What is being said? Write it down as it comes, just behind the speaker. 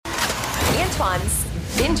Antoine's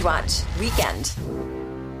Binge Watch Weekend.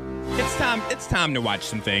 It's time to watch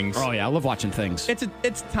some things. Oh, yeah. I love watching things.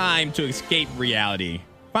 It's time to escape reality.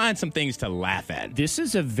 Find some things to laugh at. This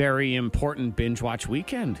is a very important binge watch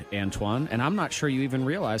weekend, Antoine, and I'm not sure you even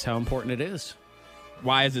realize how important it is.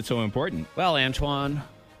 Why is it so important? Well, Antoine,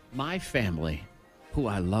 my family, who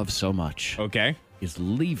I love so much, Okay. is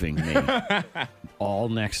leaving me all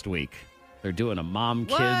next week. They're doing a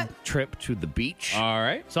mom-kid trip to the beach. All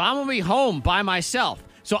right. So I'm going to be home by myself.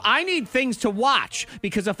 So I need things to watch,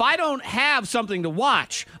 because if I don't have something to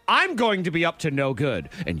watch, I'm going to be up to no good.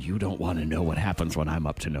 And you don't want to know what happens when I'm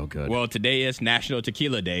up to no good. Well, today is National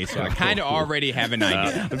Tequila Day, so I kind of already have an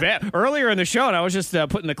idea. Earlier in the show, and I was just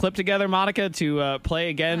putting the clip together, Monica, to play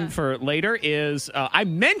again for later, is I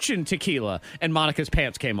mentioned tequila, and Monica's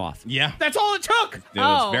pants came off. Yeah. That's all it took. It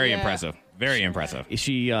was very impressive. Very impressive.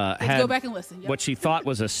 She had go back and listen. Yep. What she thought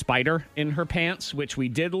was a spider in her pants, which we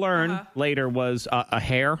did learn later was a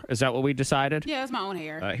hair. Is that what we decided? Yeah, it's my own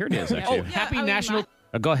hair. Here it is, actually. Happy National...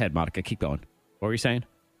 Go ahead, Monica. Keep going. What were you saying?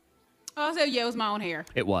 Oh, I said, yeah, it was my own hair.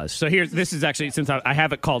 It was. So this is actually, since I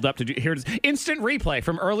have it called up to do, here's instant replay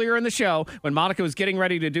from earlier in the show when Monica was getting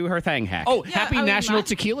ready to do her thing hack. Oh, Yeah, happy National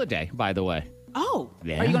Tequila Day, by the way. Oh,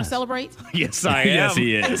 Yes. Are you going to celebrate? Yes, I am. Yes,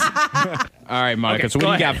 he is. All right, Monica. Okay, so what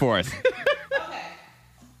do you go got for us?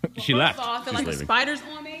 She left. So I feel like the spider's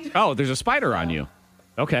on me. Oh, there's a spider on you.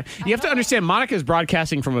 Okay. You have to understand, Monica is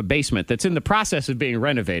broadcasting from a basement that's in the process of being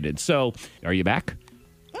renovated. So, are you back?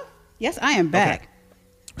 Yes, I am back. Okay.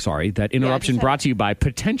 Sorry, that interruption brought to you by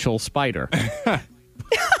Potential Spider.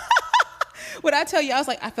 What I tell you, I was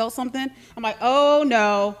like, I felt something. I'm like, oh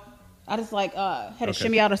no. I just like had to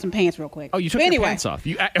shimmy out of some pants real quick. Oh, you took your pants off.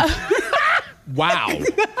 Wow.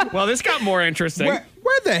 Well, this got more interesting.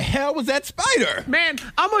 Where the hell was that spider? Man,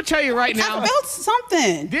 I'm going to tell you right now. I felt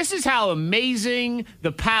something. This is how amazing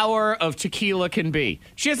the power of tequila can be.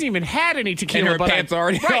 She hasn't even had any tequila. And her pants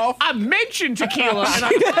already off? I mentioned tequila. And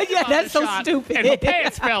I Yeah, that's so stupid. And her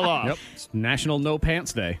pants fell off. Yep. It's National No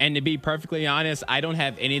Pants Day. And to be perfectly honest, I don't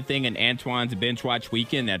have anything in Antoine's binge watch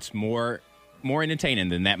weekend that's more entertaining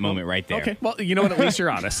than that moment right there. Okay. Well, you know what? At least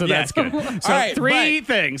you're honest, so Yeah. that's good. So All right, three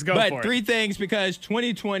things. Go for it. But three things, because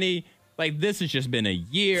 2020, like, this has just been a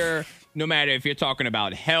year. No matter if you're talking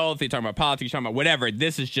about health, you're talking about politics, you're talking about whatever,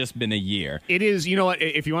 this has just been a year. It is, you know what,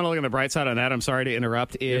 if you want to look on the bright side on that, I'm sorry to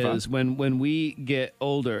interrupt, is when we get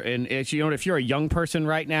older, and it's, you know what, if you're a young person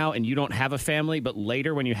right now and you don't have a family, but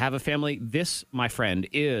later when you have a family, this, my friend,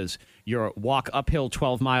 is your walk uphill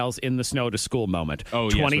 12 miles in the snow to school moment. Oh,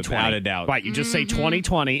 yes, 2020. without a doubt. Right, you just say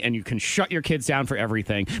 2020 and you can shut your kids down for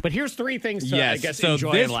everything. But here's three things to, I guess, so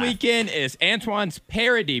enjoy this and laugh. weekend is Antoine's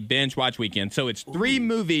parody binge watch weekend. So it's three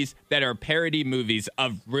movies that are parody movies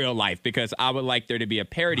of real life, because I would like there to be a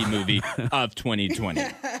parody movie of 2020. All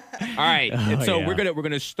right, and so we're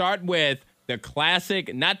gonna start with the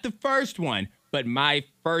classic, not the first one, but my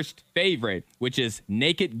first favorite, which is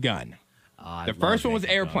Naked Gun. The first one was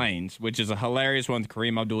Airplanes, which is a hilarious one with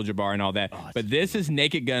Kareem Abdul-Jabbar and all that. But this is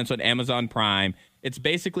Naked Gun, so on Amazon Prime. It's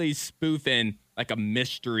basically spoofing like a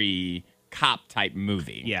mystery cop type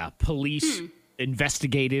movie. Yeah, police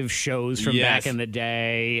investigative shows from back in the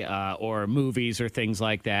day, or movies or things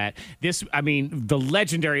like that. This, I mean, the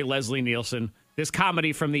legendary Leslie Nielsen, this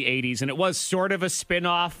comedy from the 80s, and it was sort of a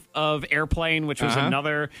spin-off of Airplane, which was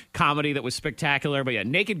another comedy that was spectacular. But yeah,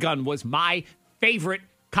 Naked Gun was my favorite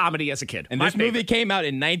comedy as a kid. And this movie came out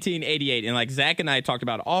in 1988. And like Zach and I talked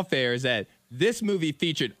about off air, is that this movie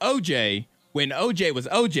featured OJ when OJ was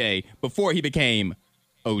OJ before he became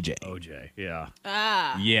OJ. OJ, yeah.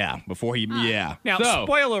 Yeah, before he, Now, so,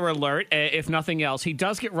 spoiler alert, if nothing else, he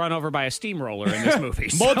does get run over by a steamroller in this movie.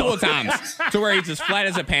 multiple times to where he's as flat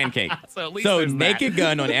as a pancake. So at least there's that. Naked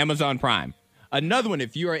Gun on Amazon Prime. Another one,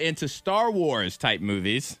 if you are into Star Wars type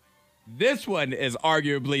movies, this one is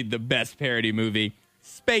arguably the best parody movie,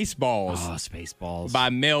 Spaceballs. Oh, Spaceballs.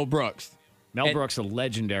 By Mel Brooks. Mel Brooks, a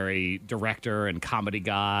legendary director and comedy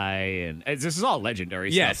guy, and this is all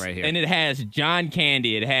legendary stuff right here. And it has John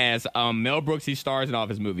Candy. It has Mel Brooks. He stars in all of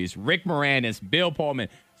his movies. Rick Moranis, Bill Pullman,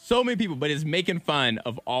 so many people, but it's making fun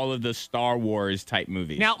of all of the Star Wars type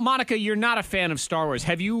movies. Now, Monica, you're not a fan of Star Wars.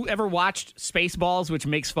 Have you ever watched Spaceballs, which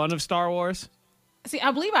makes fun of Star Wars? See,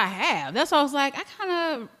 I believe I have. That's why I was like,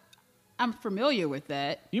 I'm familiar with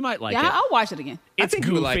that. You might like it. Yeah, I'll watch it again. It's think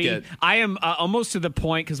you goofy. would like it. I am almost to the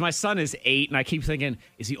point, because my son is 8, and I keep thinking,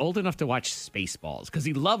 is he old enough to watch Spaceballs? Because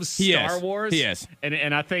he loves Star Wars. He is.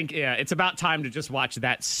 And I think, it's about time to just watch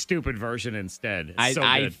that stupid version instead. It's so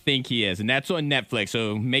I good. think he is. And that's on Netflix.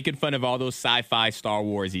 So making fun of all those sci-fi Star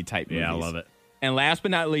Wars-y type movies. Yeah, I love it. And last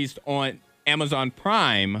but not least, on Amazon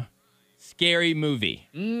Prime, Scary Movie.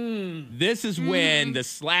 This is when the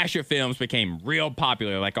slasher films became real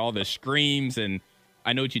popular, like all the Screams and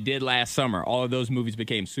I Know What You Did Last Summer. All of those movies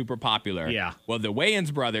became super popular. Yeah. Well, the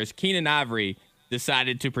Wayans brothers, Keenan Ivory,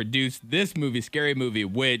 decided to produce this movie, Scary Movie,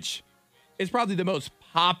 which is probably the most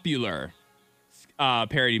popular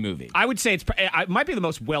parody movie. I would say it might be the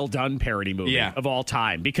most well-done parody movie of all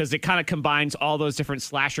time because it kind of combines all those different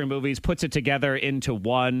slasher movies, puts it together into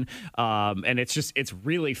one, and it's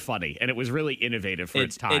really funny, and it was really innovative for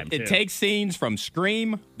its time, It takes scenes from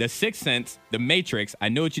Scream, The Sixth Sense, The Matrix, I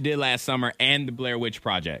Know What You Did Last Summer, and The Blair Witch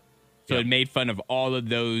Project. So it made fun of all of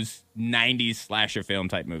those 90s slasher film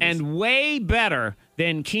type movies. And way better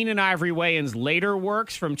than Keenan Ivory Wayans' later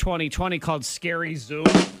works from 2020 called Scary Zoom.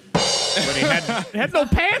 When he had no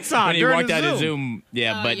pants on. When he walked out of Zoom,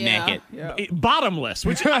 butt naked. Yeah. Bottomless,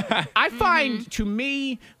 which I find, to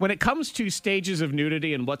me, when it comes to stages of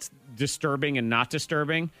nudity and what's disturbing and not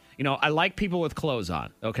disturbing, I like people with clothes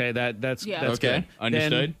on. Okay, that's okay. Good.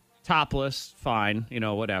 Understood. Then, topless, fine,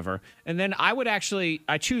 whatever. And then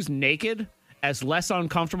I choose naked as less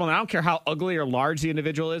uncomfortable. And I don't care how ugly or large the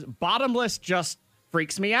individual is. Bottomless just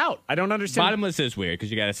freaks me out. I don't understand. Bottomless is weird because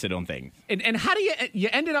you got to sit on things. And how do you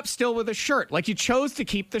ended up still with a shirt? Like you chose to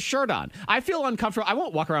keep the shirt on. I feel uncomfortable. I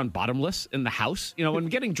won't walk around bottomless in the house. When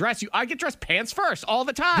getting dressed, I get dressed pants first all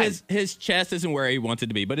the time. His chest isn't where he wants it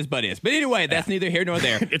to be, but his butt is. But anyway, that's neither here nor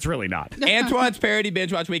there. It's really not. Antoine's Parody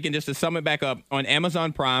Binge Watch Weekend, just to sum it back up, on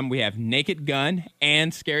Amazon Prime, we have Naked Gun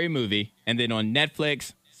and Scary Movie. And then on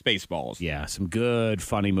Netflix, Spaceballs. Yeah, some good,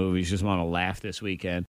 funny movies. Just want to laugh this weekend.